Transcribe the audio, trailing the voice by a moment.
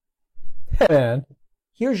And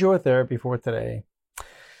here's your therapy for today.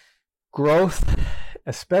 Growth,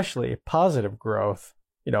 especially positive growth,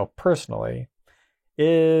 personally,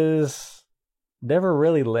 is never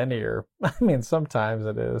really linear. I mean, sometimes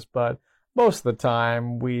it is, but most of the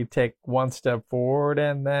time we take one step forward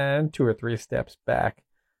and then 2 or 3 steps back.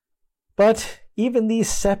 But even these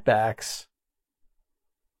setbacks,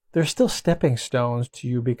 they're still stepping stones to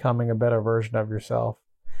you becoming a better version of yourself.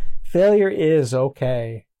 Failure is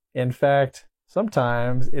okay. In fact,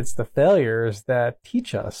 sometimes it's the failures that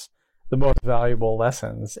teach us the most valuable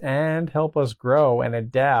lessons and help us grow and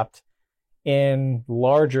adapt in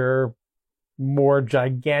larger, more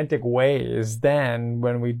gigantic ways than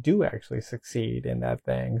when we do actually succeed in that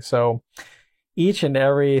thing. So each and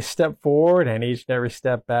every step forward and each and every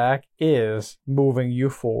step back is moving you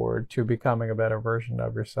forward to becoming a better version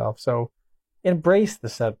of yourself. So embrace the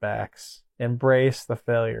setbacks, embrace the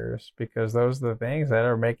failures, because those are the things that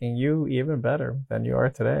are making you even better than you are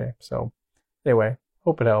today. So anyway,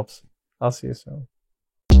 hope it helps. I'll see you soon.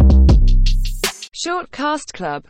 Shortcast Club.